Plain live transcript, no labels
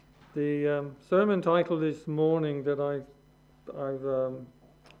The sermon title this morning that I've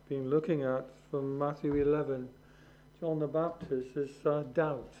been looking at from Matthew 11, John the Baptist, is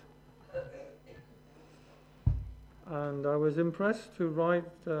doubt. And I was impressed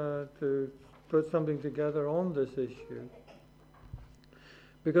to put something together on this issue,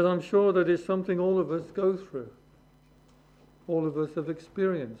 because I'm sure that it's something all of us go through. All of us have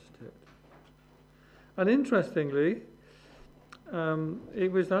experienced it. And interestingly,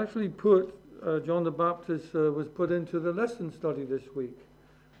 it was actually John the Baptist was put into the lesson study this week.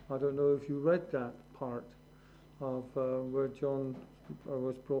 I don't know if you read that part of where John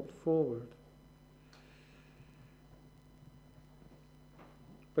was brought forward.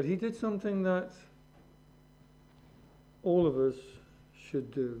 But he did something that all of us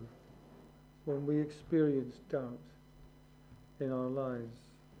should do when we experience doubt in our lives.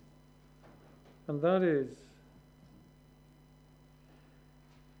 And that is,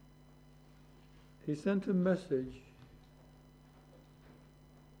 he sent a message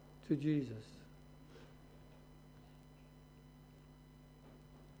to Jesus.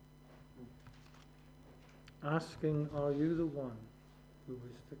 Asking, are you the one who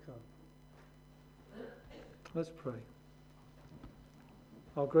is to come? Let's pray.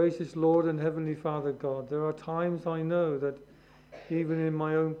 Our gracious Lord and Heavenly Father God, there are times I know that even in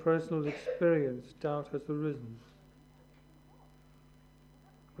my own personal experience, doubt has arisen.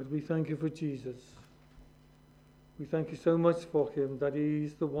 But we thank you for Jesus. We thank you so much for him, that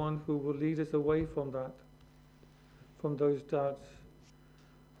he's the one who will lead us away from that, from those doubts.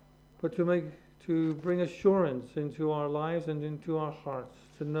 But to bring assurance into our lives and into our hearts,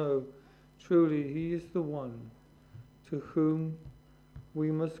 to know truly he is the one to whom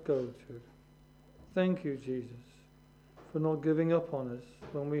we must go to. Thank you, Jesus, for not giving up on us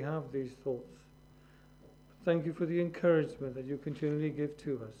when we have these thoughts. Thank you for the encouragement that you continually give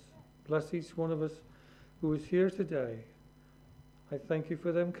to us. Bless each one of us who is here today. I thank you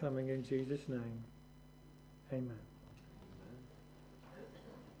for them coming in Jesus' name. Amen.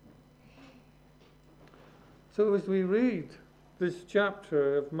 So as we read this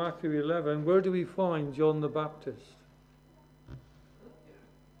chapter of Matthew 11, where do we find John the Baptist?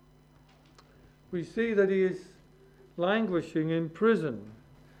 We see that he is languishing in prison,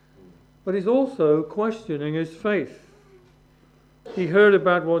 but he's also questioning his faith. He heard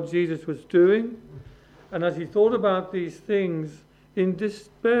about what Jesus was doing, and as he thought about these things, in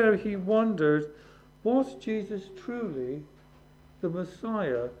despair he wondered, was Jesus truly the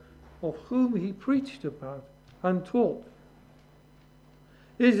Messiah of whom he preached about and taught?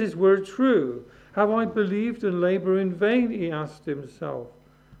 Is his word true? Have I believed and labor in vain, he asked himself,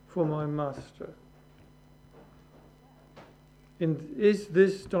 for my master? Is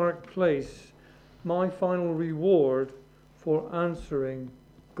this dark place my final reward for answering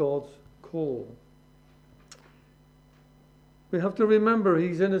God's call? We have to remember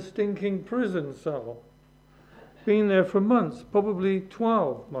he's in a stinking prison cell. Been there for months, probably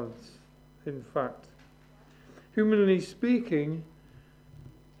 12 months, in fact. Humanly speaking,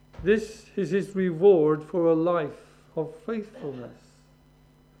 this is his reward for a life of faithfulness.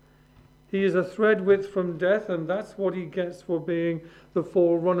 He is a thread width from death, and that's what he gets for being the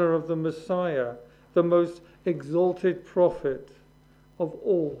forerunner of the Messiah, the most exalted prophet of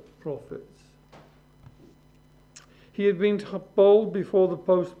all prophets. He had been bold before the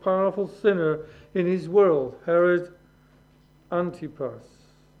most powerful sinner in his world, Herod Antipas.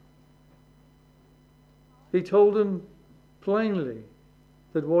 He told him plainly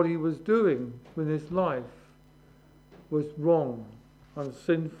that what he was doing with his life was wrong and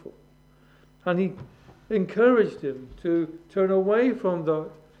sinful. And he encouraged him to turn away from the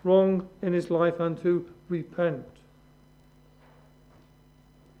wrong in his life and to repent.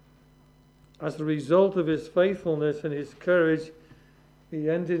 As a result of his faithfulness and his courage, he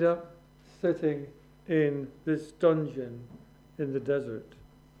ended up sitting in this dungeon in the desert.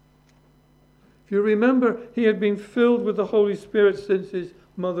 If you remember, he had been filled with the Holy Spirit since his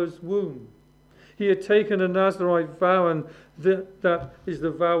mother's womb. He had taken a Nazirite vow, and that is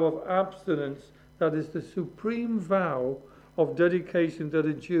the vow of abstinence. That is the supreme vow of dedication that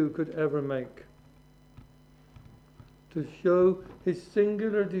a Jew could ever make, to show his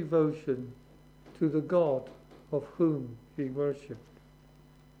singular devotion to the God of whom he worshipped.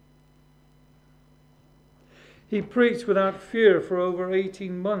 He preached without fear for over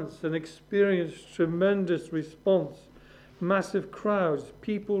 18 months and experienced tremendous response, massive crowds,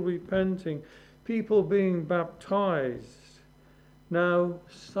 people repenting, people being baptized. Now,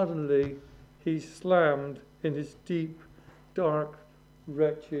 suddenly, he's slammed in his deep, dark,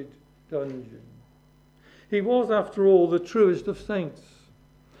 wretched dungeon. He was, after all, the truest of saints.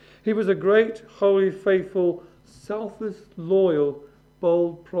 He was a great, holy, faithful, selfless, loyal,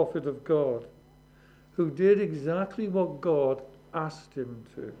 bold prophet of God who did exactly what God asked him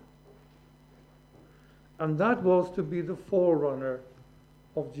to. And that was to be the forerunner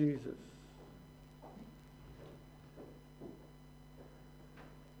of Jesus.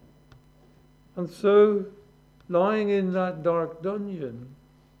 And so, lying in that dark dungeon,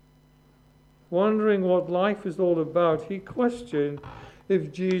 wondering what life is all about, he questioned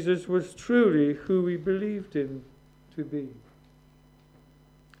if Jesus was truly who he believed him to be.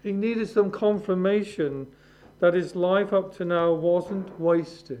 He needed some confirmation that his life up to now wasn't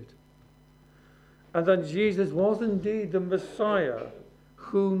wasted, and that Jesus was indeed the Messiah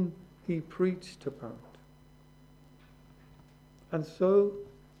whom he preached about. And so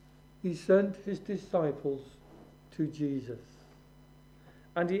he sent his disciples to Jesus.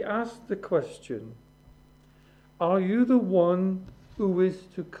 And he asked the question, "Are you the one who is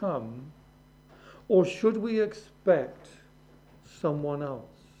to come, or should we expect someone else?"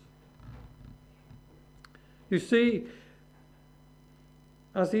 You see,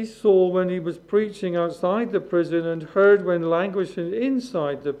 as he saw when he was preaching outside the prison and heard when languishing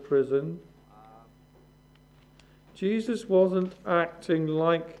inside the prison, Jesus wasn't acting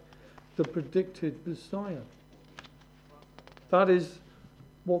like the predicted Messiah. That is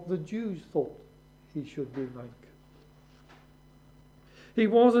what the Jews thought he should be like. He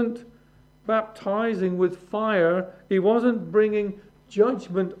wasn't baptizing with fire. He wasn't bringing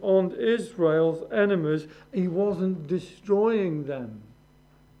judgment on Israel's enemies. He wasn't destroying them.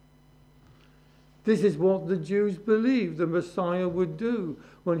 This is what the Jews believed the Messiah would do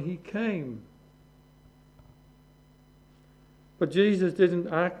when he came. But Jesus didn't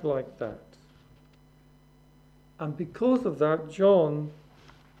act like that. And because of that, John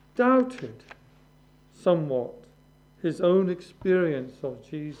doubted somewhat his own experience of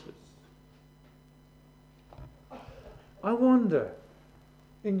Jesus. I wonder,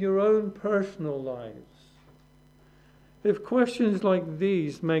 in your own personal lives, if questions like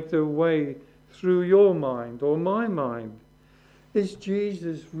these make their way through your mind or my mind. Is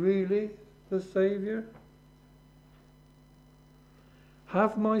Jesus really the Saviour?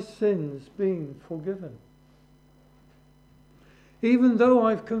 Have my sins been forgiven? Even though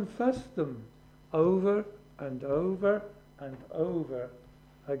I've confessed them over and over and over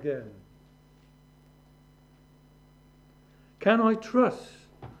again. Can I trust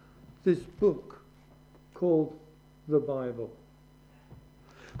this book called the Bible?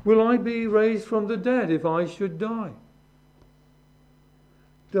 Will I be raised from the dead if I should die?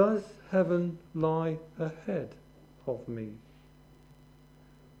 Does heaven lie ahead of me?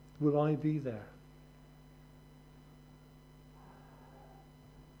 Will I be there?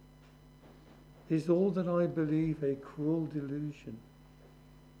 Is all that I believe a cruel delusion?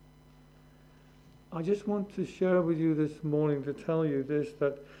 I just want to share with you this morning to tell you this,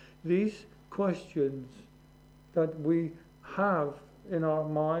 that these questions that we have in our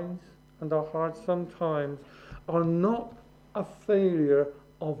minds and our hearts sometimes are not a failure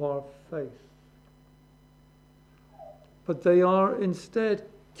of our faith, but they are instead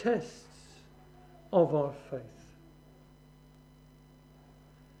tests of our faith.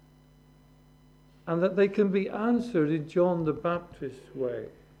 And that they can be answered in John the Baptist's way.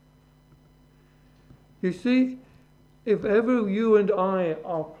 You see, if ever you and I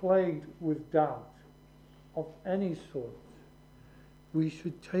are plagued with doubt of any sort, we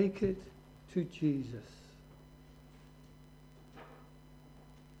should take it to Jesus.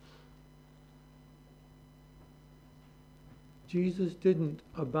 Jesus didn't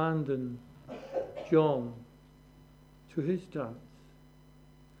abandon John to his doubts.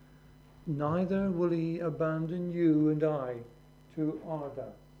 Neither will he abandon you and I to our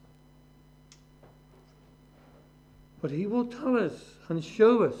doubts. But he will tell us and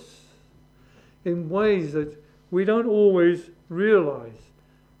show us in ways that we don't always realize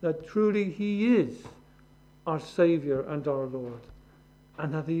that truly he is our Saviour and our Lord,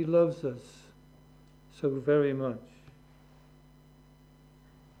 and that he loves us so very much.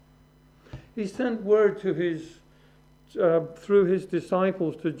 He sent word to his through his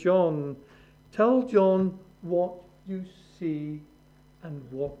disciples to John, "Tell John what you see and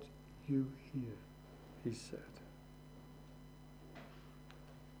what you hear," he said.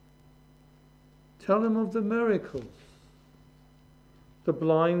 Tell him of the miracles. The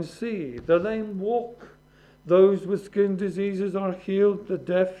blind see, the lame walk, those with skin diseases are healed, the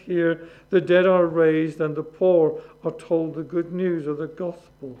deaf hear, the dead are raised, and the poor are told the good news of the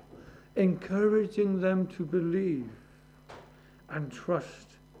gospel, encouraging them to believe and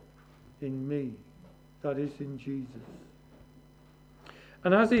trust in me, that is in Jesus.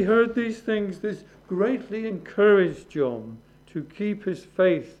 And as he heard these things, this greatly encouraged John to keep his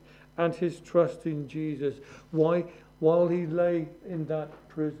faith and his trust in Jesus. Why? While he lay in that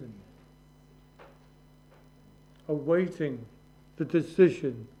prison, awaiting the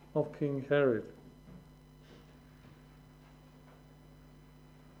decision of King Herod.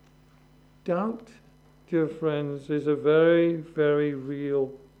 Doubt, dear friends, is a very, very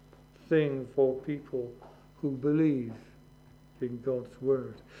real thing for people who believe in God's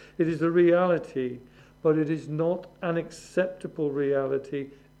word. It is a reality, but it is not an acceptable reality,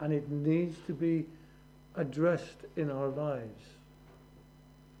 and it needs to be addressed in our lives.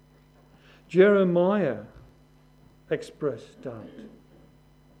 Jeremiah expressed doubt.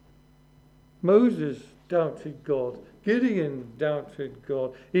 Moses doubted God. Gideon doubted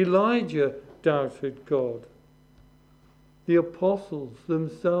God. Elijah doubted God. The apostles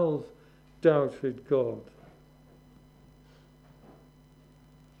themselves doubted God.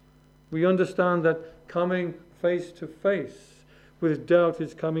 We understand that coming face to face with doubt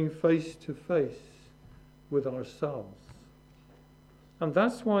is coming face to face with ourselves. And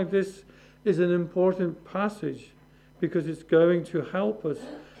that's why this is an important passage, because it's going to help us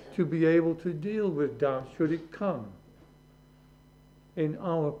to be able to deal with doubt should it come in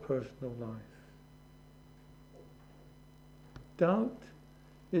our personal life. Doubt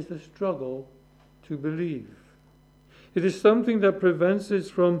is a struggle to believe. It is something that prevents us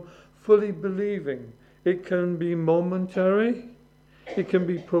from fully believing. It can be momentary, it can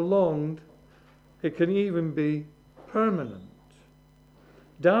be prolonged, it can even be permanent.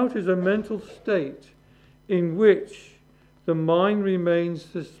 Doubt is a mental state in which the mind remains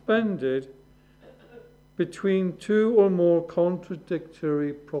suspended between two or more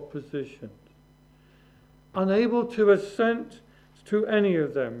contradictory propositions, unable to assent to any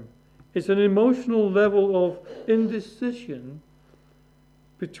of them. It's an emotional level of indecision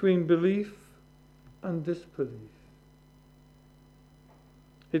between belief and disbelief.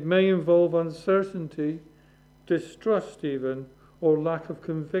 It may involve uncertainty, distrust even, or lack of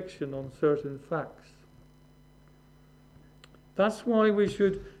conviction on certain facts. That's why we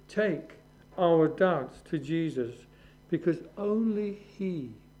should take our doubts to Jesus, because only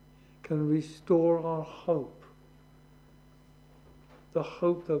He can restore our hope, the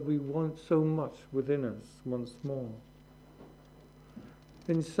hope that we want so much within us once more.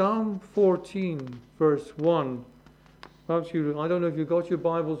 In Psalm 14, verse 1, perhaps I don't know if you've got your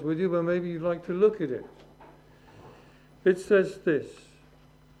Bibles with you, but maybe you'd like to look at it. It says this: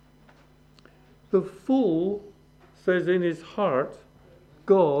 "The fool says in his heart,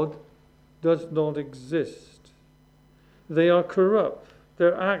 God does not exist. They are corrupt.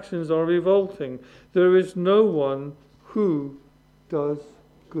 Their actions are revolting. There is no one who does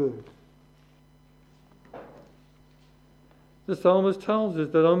good." The psalmist tells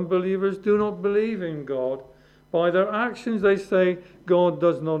us that unbelievers do not believe in God. By their actions they say God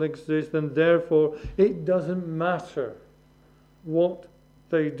does not exist, and therefore it doesn't matter what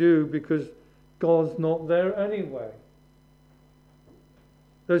they do because God's not there anyway.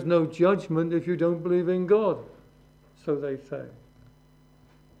 There's no judgment if you don't believe in God, so they say.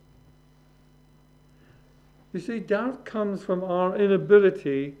 You see, doubt comes from our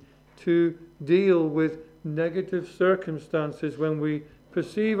inability to deal with negative circumstances when we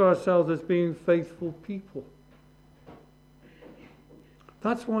perceive ourselves as being faithful people.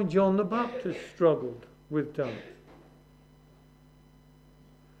 That's why John the Baptist struggled with doubt.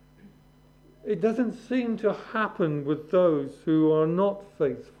 It doesn't seem to happen with those who are not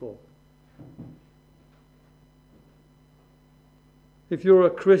faithful. If you're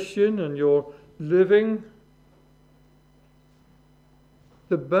a Christian and you're living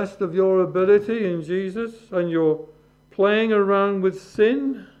the best of your ability in Jesus, and you're playing around with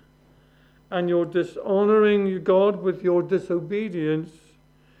sin, and you're dishonoring God with your disobedience,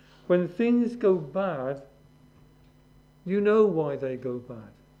 when things go bad, you know why they go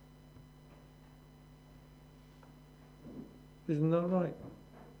bad. Isn't that right?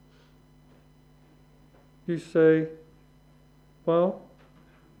 You say, well,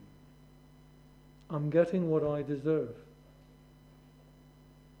 I'm getting what I deserve.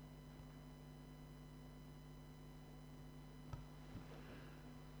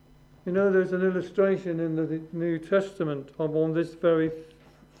 You know, there's an illustration in the New Testament on this very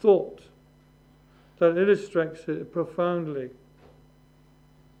thought that illustrates it profoundly.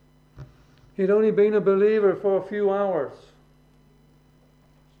 He'd only been a believer for a few hours.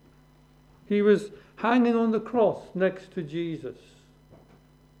 He was hanging on the cross next to Jesus.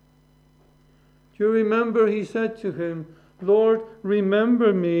 Do you remember he said to him, "Lord,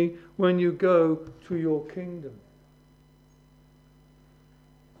 remember me when you go to your kingdom."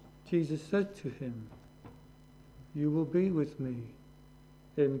 Jesus said to him, "You will be with me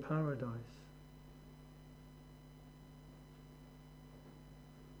in paradise."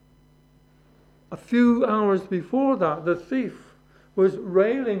 A few hours before that, the thief was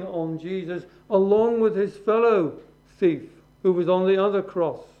railing on Jesus along with his fellow thief who was on the other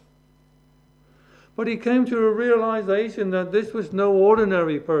cross. But he came to a realization that this was no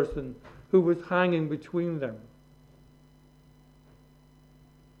ordinary person who was hanging between them.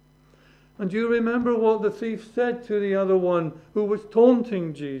 And do you remember what the thief said to the other one who was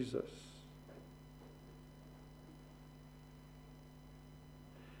taunting Jesus?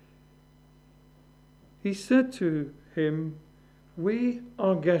 He said to him, "We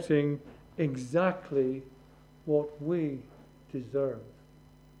are getting exactly what we deserve."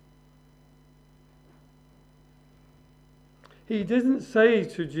 He didn't say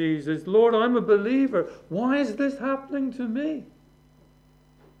to Jesus, "Lord, I'm a believer. Why is this happening to me?"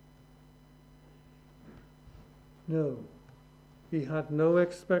 No, he had no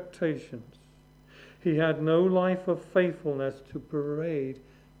expectations. He had no life of faithfulness to parade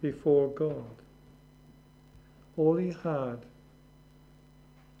before God. All he had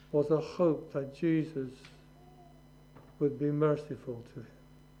was a hope that Jesus would be merciful to him.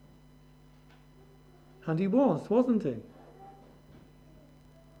 And he was, wasn't he?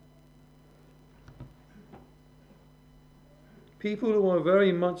 People who are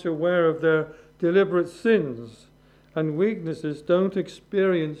very much aware of their deliberate sins and weaknesses don't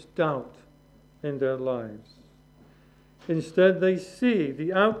experience doubt in their lives. Instead, they see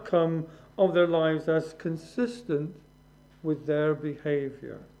the outcome of their lives as consistent with their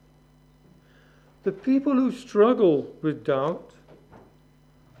behavior. The people who struggle with doubt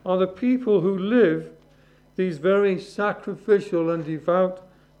are the people who live these very sacrificial and devout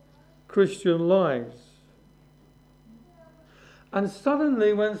Christian lives. And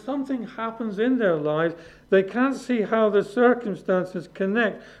suddenly, when something happens in their lives, they can't see how the circumstances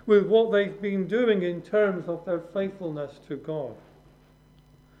connect with what they've been doing in terms of their faithfulness to God.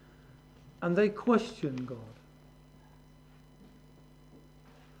 And they question God.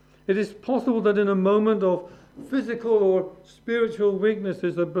 It is possible that in a moment of physical or spiritual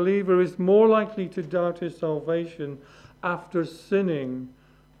weaknesses, a believer is more likely to doubt his salvation after sinning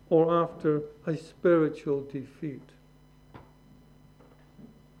or after a spiritual defeat.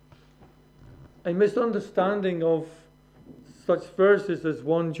 A misunderstanding of such verses as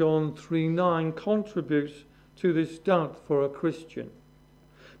 1 John 3:9 contributes to this doubt for a Christian.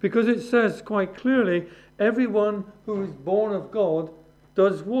 Because it says quite clearly, everyone who is born of God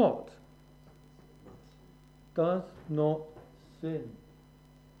does what? Does not sin.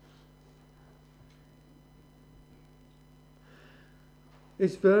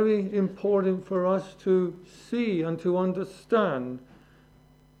 It's very important for us to see and to understand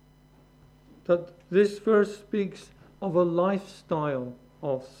that this verse speaks of a lifestyle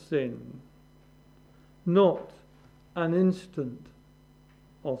of sin, not an instant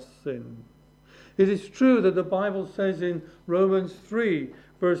of sin. It is true that the Bible says in Romans 3,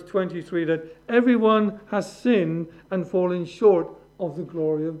 verse 23, that everyone has sinned and fallen short of the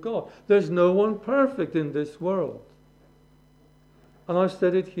glory of God. There's no one perfect in this world. And I've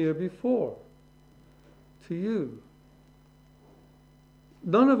said it here before to you.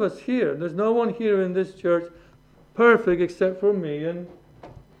 None of us here, there's no one here in this church perfect except for me and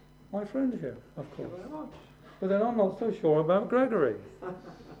my friend here, of course. But then I'm not so sure about Gregory.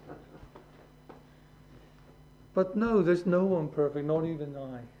 But no, there's no one perfect, not even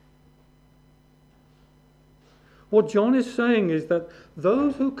I. What John is saying is that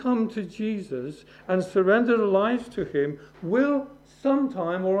those who come to Jesus and surrender their lives to him will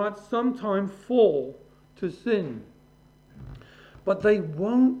sometime or at some time fall to sin. But they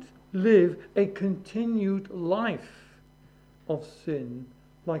won't live a continued life of sin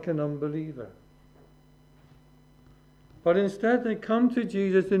like an unbeliever. But instead they come to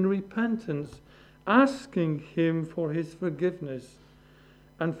Jesus in repentance, asking him for his forgiveness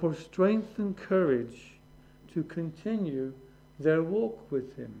and for strength and courage to continue their walk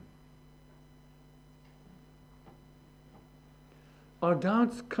with him. Our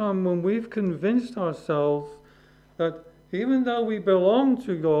doubts come when we've convinced ourselves that even though we belong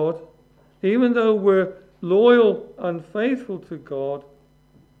to God, even though we're loyal and faithful to God,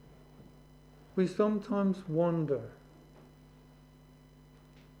 we sometimes wonder,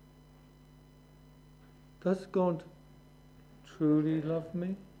 does God truly love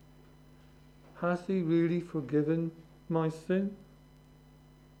me? Has he really forgiven my sin?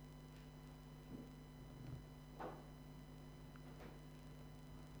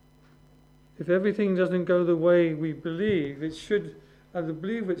 If everything doesn't go the way we believe, it should and I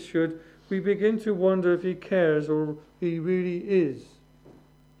believe it should, we begin to wonder if he cares or he really is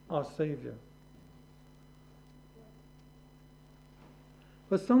our Saviour.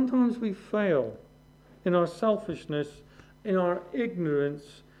 But sometimes we fail in our selfishness, in our ignorance,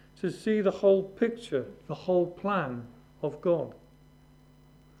 to see the whole picture, the whole plan of God.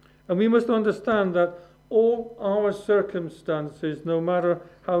 And we must understand that all our circumstances, no matter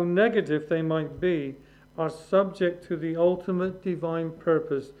how negative they might be, are subject to the ultimate divine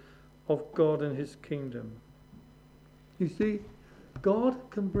purpose of God and his kingdom. You see, God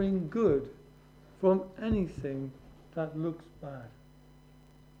can bring good from anything that looks bad.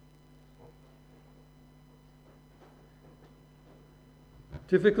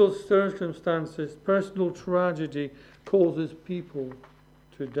 Difficult circumstances, personal tragedy causes people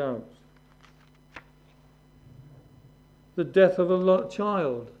to doubt. The death of a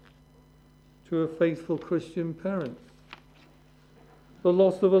child to a faithful Christian parent. The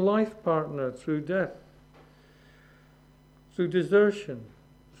loss of a life partner through death, through desertion,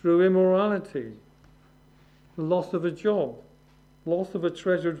 through immorality, the loss of a job, loss of a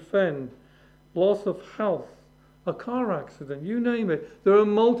treasured friend, loss of health, a car accident, you name it. There are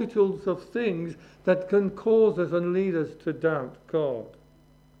multitudes of things that can cause us and lead us to doubt God.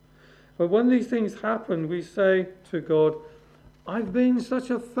 But when these things happen, we say to God, I've been such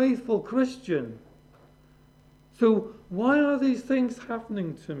a faithful Christian. So why are these things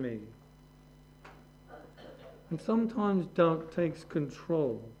happening to me? And sometimes doubt takes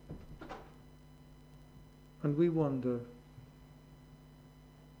control. And we wonder,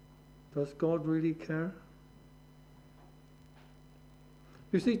 does God really care?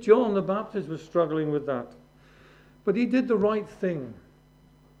 You see, John the Baptist was struggling with that. But he did the right thing.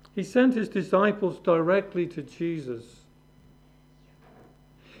 He sent his disciples directly to Jesus.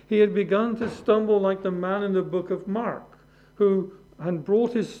 He had begun to stumble like the man in the book of Mark, who had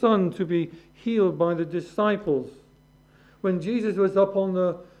brought his son to be healed by the disciples. When Jesus was up on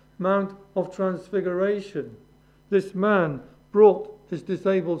the Mount of Transfiguration, this man brought his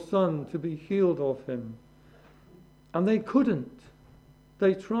disabled son to be healed of him. And they couldn't.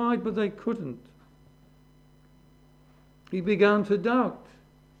 They tried, but they couldn't. He began to doubt.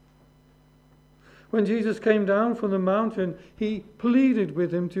 When Jesus came down from the mountain, he pleaded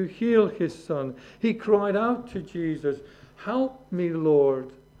with him to heal his son. He cried out to Jesus, "Help me,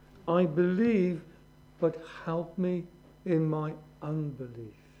 Lord. I believe, but help me in my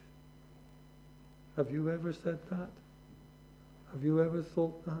unbelief." Have you ever said that? Have you ever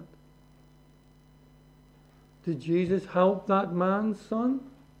thought that? Did Jesus help that man's son?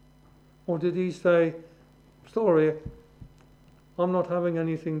 Or did he say, "Sorry, I'm not having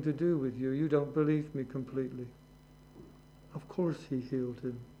anything to do with you. You don't believe me completely"? Of course he healed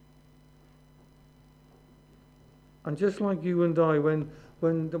him. And just like you and I,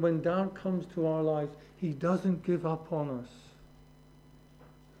 when doubt comes to our lives, he doesn't give up on us.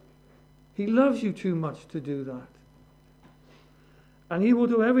 He loves you too much to do that. And he will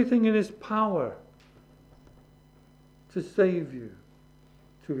do everything in his power to save you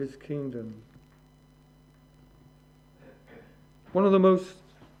to his kingdom. One of the most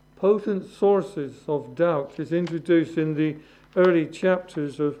potent sources of doubt is introduced in the early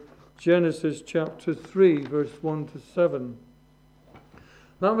chapters of Genesis chapter 3, verse 1 to 7.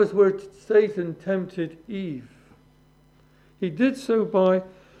 That was where Satan tempted Eve. He did so by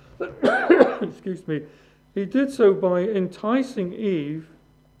he did so by enticing Eve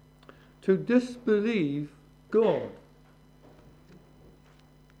to disbelieve God.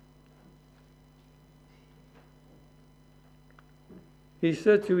 He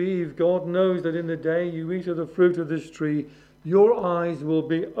said to Eve, "God knows that in the day you eat of the fruit of this tree, your eyes will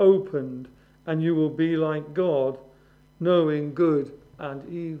be opened and you will be like God, knowing good and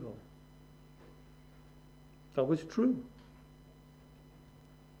evil." That was true.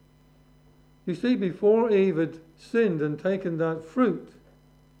 You see, before Eve had sinned and taken that fruit,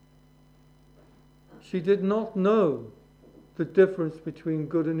 she did not know the difference between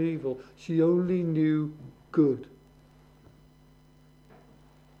good and evil. She only knew good.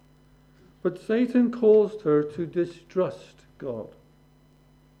 But Satan caused her to distrust God.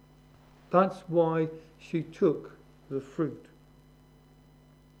 That's why she took the fruit.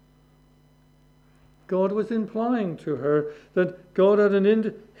 God was implying to her that God had an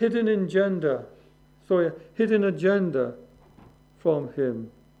hidden agenda from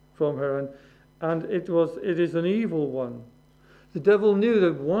her, and it is an evil one. The devil knew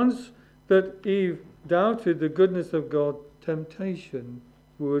that once that Eve doubted the goodness of God, temptation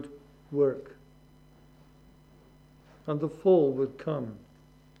would work, and the fall would come.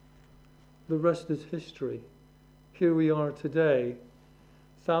 The rest is history. Here we are today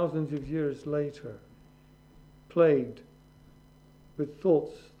thousands of years later, plagued with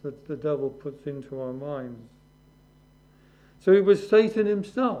thoughts that the devil puts into our minds. So it was Satan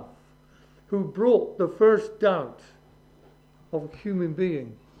himself who brought the first doubt of a human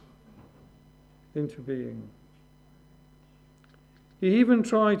being into being. He even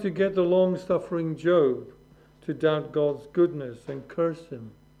tried to get the long-suffering Job to doubt God's goodness and curse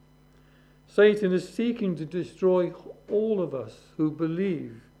him. Satan is seeking to destroy all of us who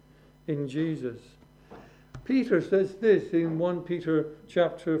believe in Jesus. Peter says this in 1 Peter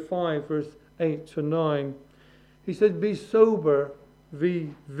chapter 5, verse 8 to 9. He said, "Be sober,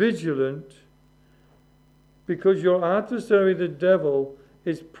 be vigilant, because your adversary the devil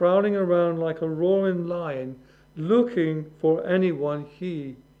is prowling around like a roaring lion, looking for anyone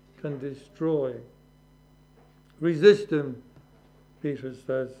he can destroy. Resist him," Peter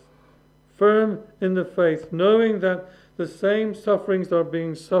says, "firm in the faith, knowing that the same sufferings are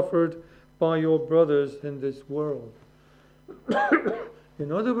being suffered by your brothers in this world."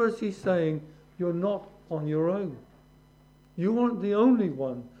 In other words, he's saying, you're not on your own. You aren't the only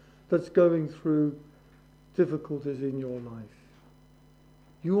one that's going through difficulties in your life.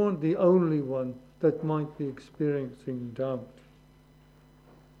 You aren't the only one that might be experiencing doubt.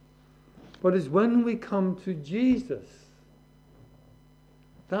 But it's when we come to Jesus,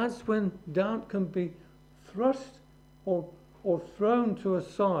 that's when doubt can be thrust or thrown to a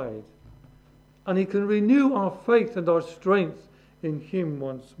side, and he can renew our faith and our strength in him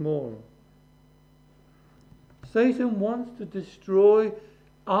once more. Satan wants to destroy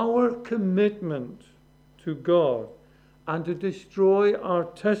our commitment to God and to destroy our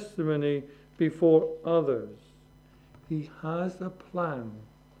testimony before others. He has a plan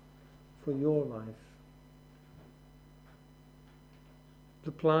for your life.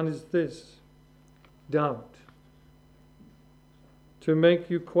 The plan is this: doubt. To make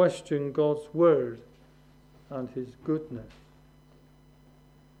you question God's word and his goodness.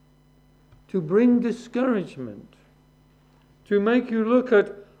 To bring discouragement. To make you look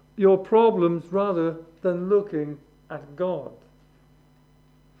at your problems rather than looking at God.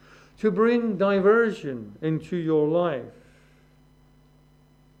 To bring diversion into your life.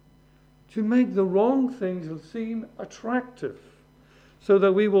 To make the wrong things seem attractive, so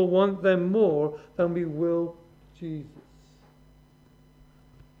that we will want them more than we will Jesus.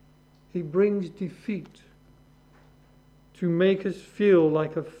 He brings defeat to make us feel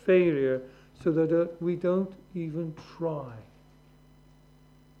like a failure, so that we don't even try.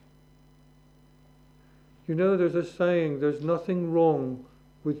 You know, there's a saying, there's nothing wrong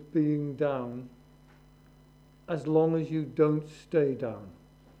with being down as long as you don't stay down.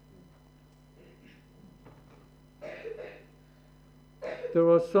 There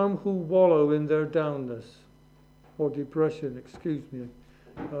are some who wallow in their downness, or depression, excuse me.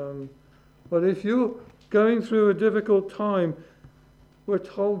 But if you're going through a difficult time, we're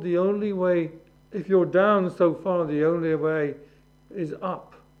told the only way, if you're down so far, the only way is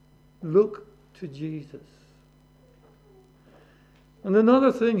up. Look to Jesus. And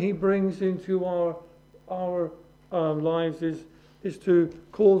another thing he brings into our lives is to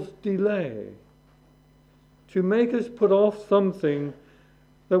cause delay, to make us put off something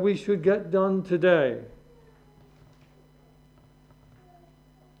that we should get done today.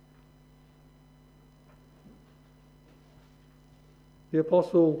 The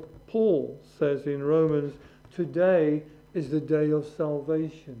Apostle Paul says in Romans, today is the day of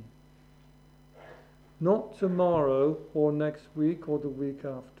salvation. Not tomorrow or next week or the week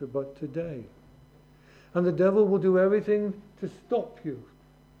after, but today. And the devil will do everything to stop you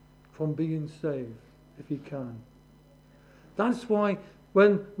from being saved if he can. That's why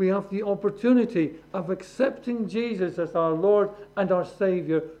when we have the opportunity of accepting Jesus as our Lord and our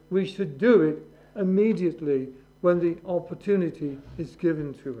Savior, we should do it immediately when the opportunity is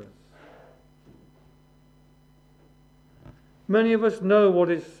given to us. Many of us know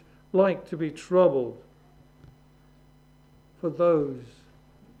what it's like to be troubled for those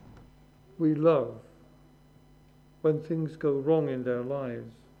we love when things go wrong in their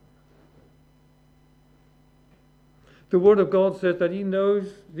lives. The Word of God says that He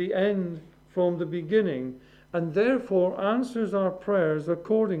knows the end from the beginning and therefore answers our prayers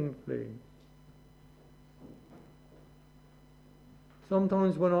accordingly.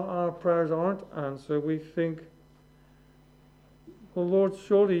 Sometimes when our prayers aren't answered, we think, well, Lord,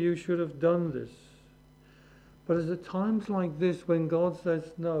 surely you should have done this. But it's at times like this when God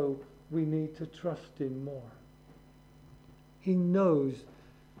says no, we need to trust Him more. He knows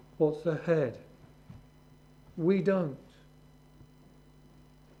what's ahead. We don't.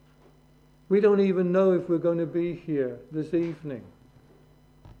 We don't even know if we're going to be here this evening.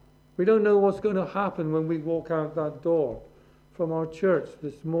 We don't know what's going to happen when we walk out that door from our church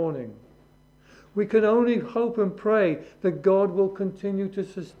this morning. We can only hope and pray that God will continue to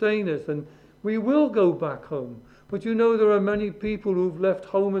sustain us and we will go back home. But you know, there are many people who've left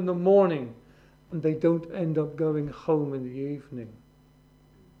home in the morning and they don't end up going home in the evening.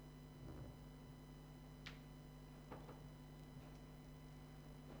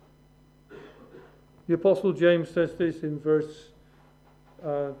 The Apostle James says this in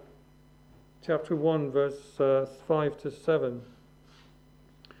chapter 1, verse 5 to 7.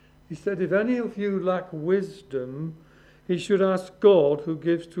 He said, if any of you lack wisdom, he should ask God, who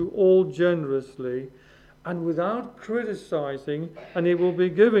gives to all generously and without criticizing, and it will be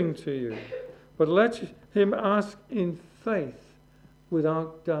given to you. But let him ask in faith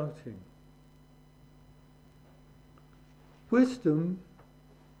without doubting. Wisdom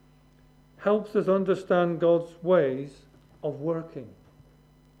helps us understand God's ways of working.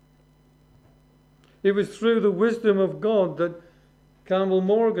 It was through the wisdom of God that Campbell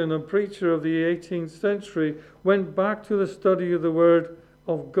Morgan, a preacher of the 18th century, went back to the study of the Word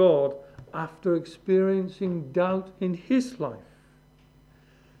of God after experiencing doubt in his life.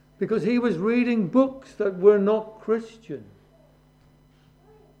 Because he was reading books that were not Christian.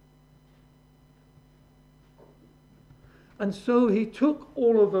 And so he took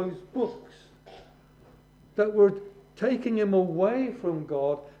all of those books that were taking him away from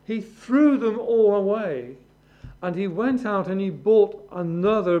God, he threw them all away. And he went out and he bought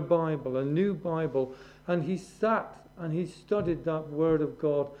another Bible, a new Bible, and he sat and he studied that Word of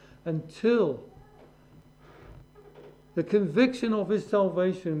God until the conviction of his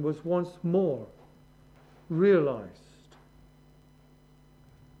salvation was once more realized.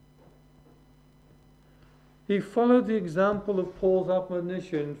 He followed the example of Paul's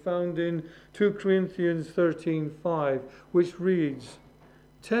admonition found in 2 Corinthians 13:5, which reads,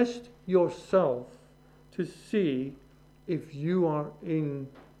 "Test yourself to see if you are in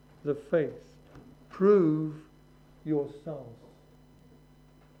the faith. Prove yourselves."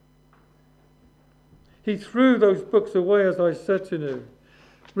 He threw those books away, as I said to you,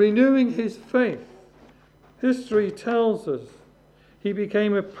 renewing his faith. History tells us he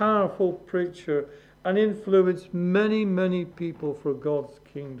became a powerful preacher and influenced many, many people for God's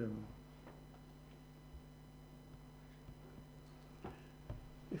kingdom.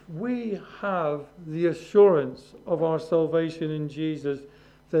 If we have the assurance of our salvation in Jesus,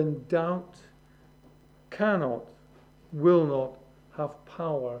 then doubt cannot, will not have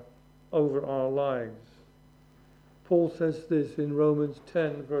power over our lives. Paul says this in Romans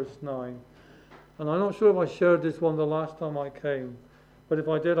 10, verse 9. And I'm not sure if I shared this one the last time I came, but if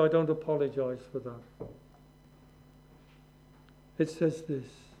I did, I don't apologize for that. It says this.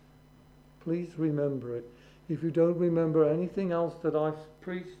 Please remember it. If you don't remember anything else that I've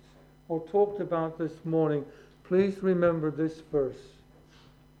preached or talked about this morning, please remember this verse.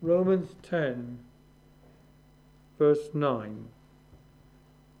 Romans 10, verse 9.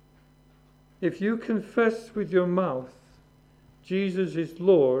 If you confess with your mouth Jesus is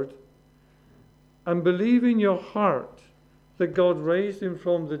Lord and believe in your heart that God raised him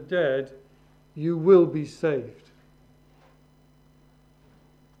from the dead, you will be saved.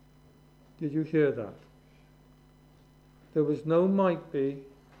 Did you hear that? There was no might be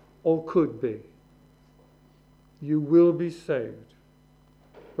or could be. You will be saved.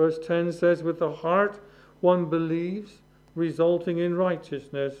 Verse 10 says, with the heart one believes, resulting in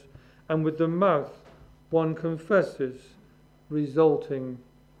righteousness, and with the mouth one confesses, resulting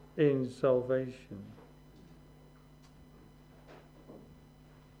in salvation.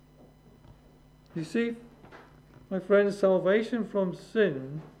 You see, my friends, salvation from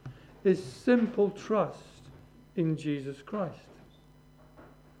sin is simple trust in Jesus Christ.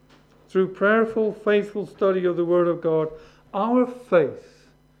 Through prayerful, faithful study of the Word of God, our faith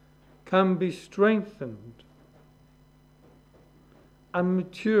can be strengthened and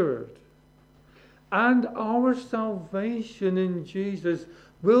matured, and our salvation in Jesus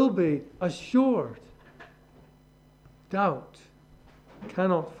will be assured. Doubt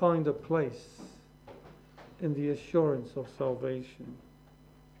cannot find a place in the assurance of salvation.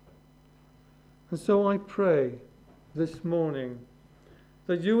 And so I pray this morning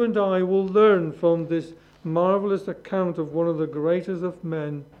that you and I will learn from this marvelous account of one of the greatest of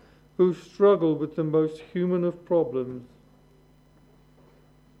men who struggled with the most human of problems,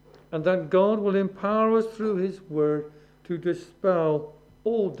 and that God will empower us through his word to dispel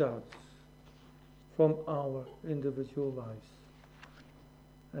all doubts from our individual lives.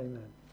 Amen.